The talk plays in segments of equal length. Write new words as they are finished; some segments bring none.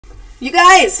You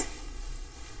guys!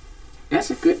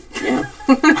 That's a good, yeah.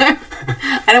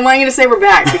 I don't want you to say we're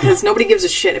back because nobody gives a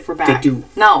shit if we're back. They do.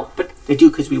 No, but... They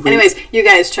do because we wait. Anyways, you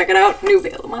guys, check it out. New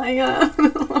Veil of Maya.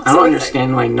 I don't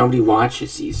understand why nobody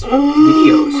watches these videos.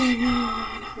 Oh my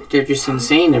God. They're just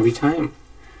insane every time.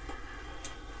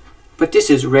 But this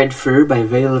is Red Fur by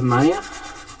Veil of Maya.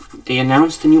 They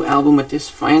announced a new album with this.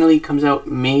 Finally comes out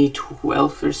May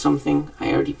 12th or something.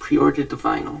 I already pre-ordered the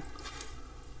vinyl.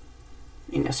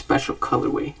 In a special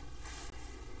colorway.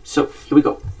 So, here we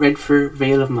go. Red Fur,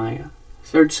 Veil of Maya.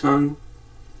 Third song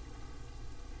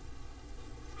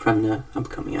from the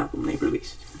upcoming album they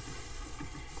released.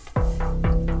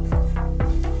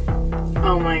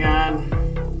 Oh my God.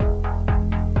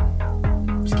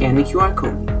 Scan the QR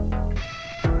code.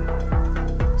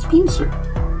 Spencer.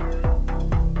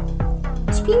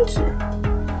 Spencer.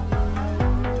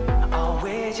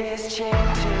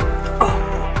 Oh.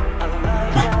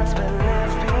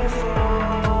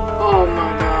 Oh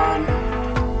my God.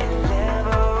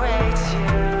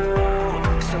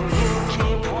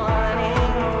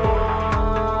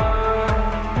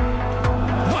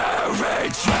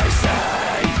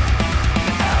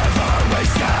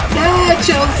 Ah,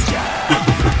 chills.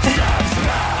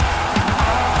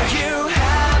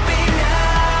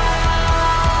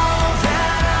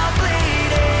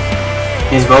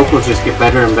 His vocals just get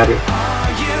better and better.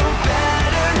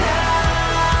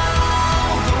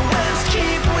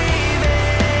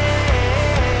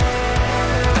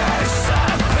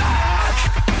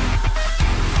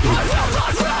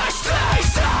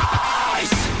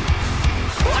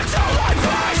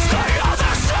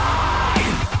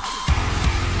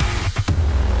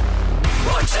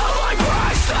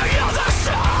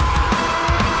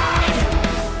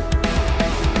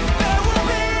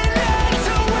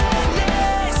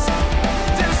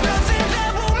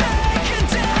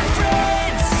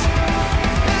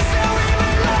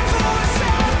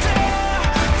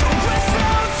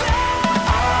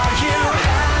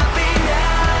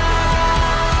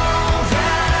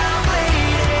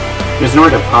 There's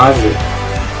nowhere to pause it.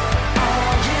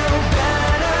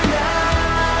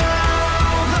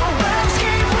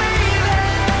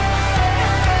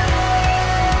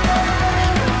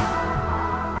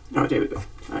 Oh, there we go.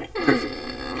 Alright, perfect.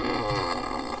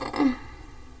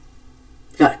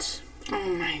 Guts. Oh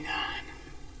my God.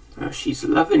 Oh, she's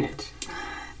loving it.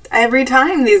 Every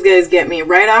time these guys get me,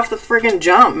 right off the friggin'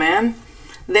 jump, man.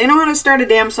 They know how to start a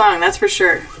damn song, that's for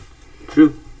sure.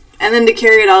 True. And then to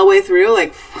carry it all the way through,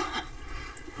 like...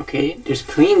 Okay, there's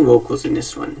clean vocals in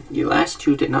this one. The last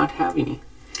two did not have any.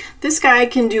 This guy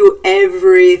can do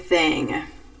everything.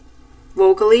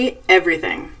 Vocally,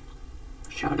 everything.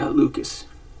 Shout out Lucas.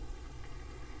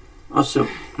 Also,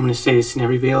 I'm going to say this in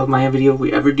every Veil of Maya video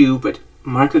we ever do, but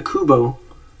Marka Kubo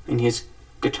and his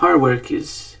guitar work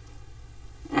is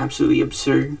absolutely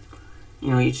absurd. You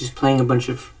know, he's just playing a bunch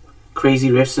of crazy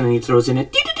riffs and then he throws in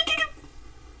it.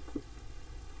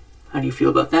 How do you feel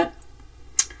about that?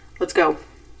 Let's go.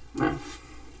 Well,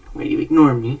 way to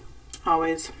ignore me.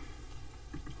 Always.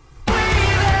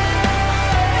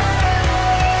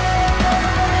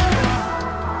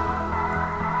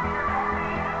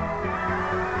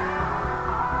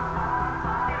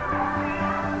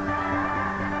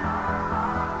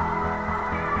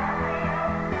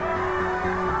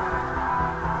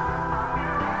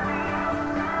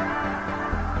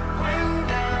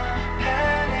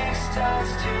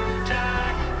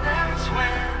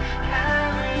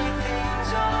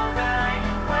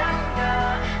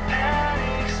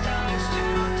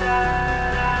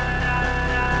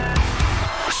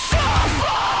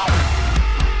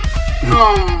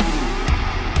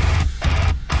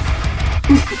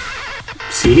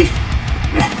 See?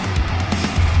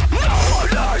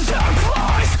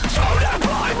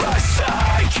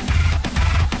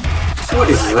 What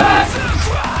is that?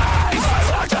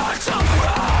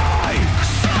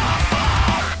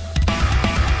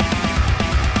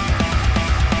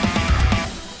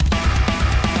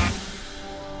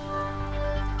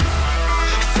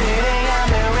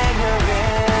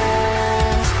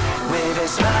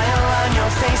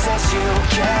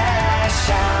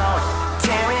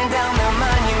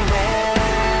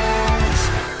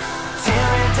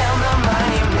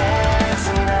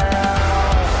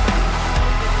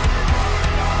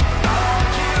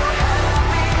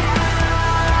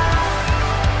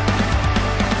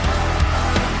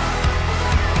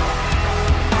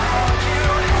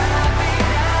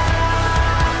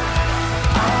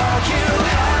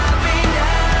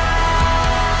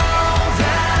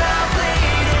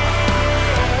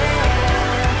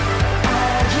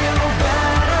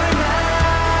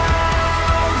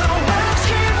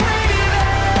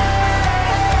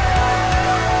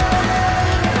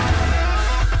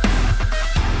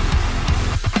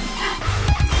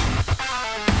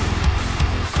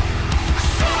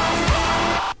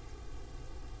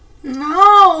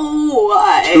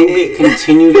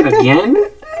 continued again?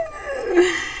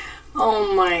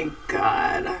 Oh my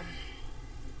god.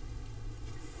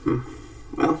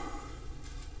 Well,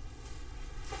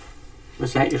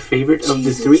 was that your favorite of the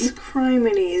Jesus three?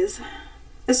 Criminies.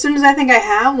 As soon as I think I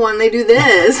have one, they do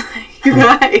this. You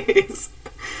guys.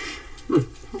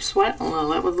 I'm sweating a little.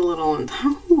 That was a little...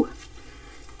 Ooh.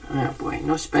 Oh boy,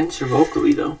 no Spencer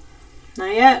vocally though.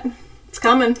 Not yet. It's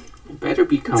coming. It better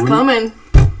be coming. It's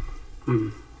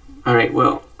coming. Alright,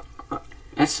 well,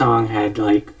 that song had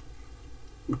like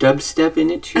dubstep in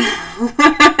it too.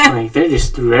 Like, they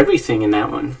just threw everything in that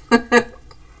one.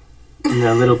 And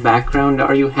the little background,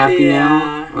 "Are you happy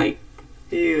now?" Like,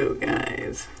 you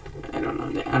guys. I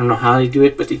don't know how they do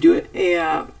it, but they do it.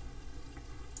 Yeah.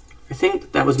 I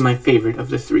think that was my favorite of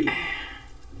the three.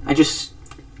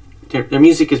 Their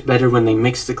music is better when they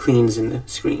mix the cleans and the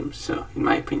screams, so, in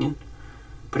my opinion.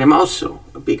 But I'm also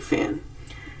a big fan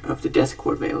of the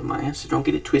deathcore Veil of Maya, so don't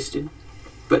get it twisted.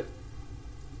 But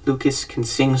Lucas can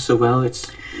sing so well,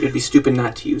 it'd be stupid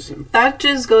not to use him. That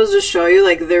just goes to show you,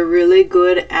 like, they're really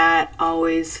good at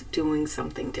always doing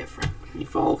something different.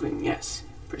 Evolving, yes,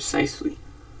 precisely.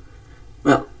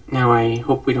 Well, now I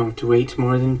hope we don't have to wait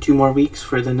more than 2 more weeks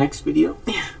for the next video.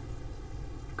 Yeah.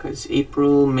 Because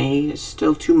April, May is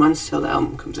still 2 months till the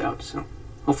album comes out, so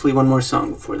hopefully one more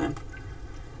song before then.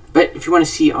 But if you want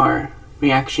to see our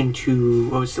reaction to,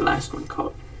 what was the last one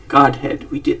called? Godhead,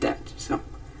 we did that, so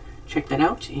check that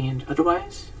out, and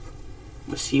otherwise,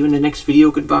 we'll see you in the next video.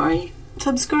 Goodbye.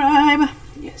 Subscribe.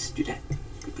 Yes, do that.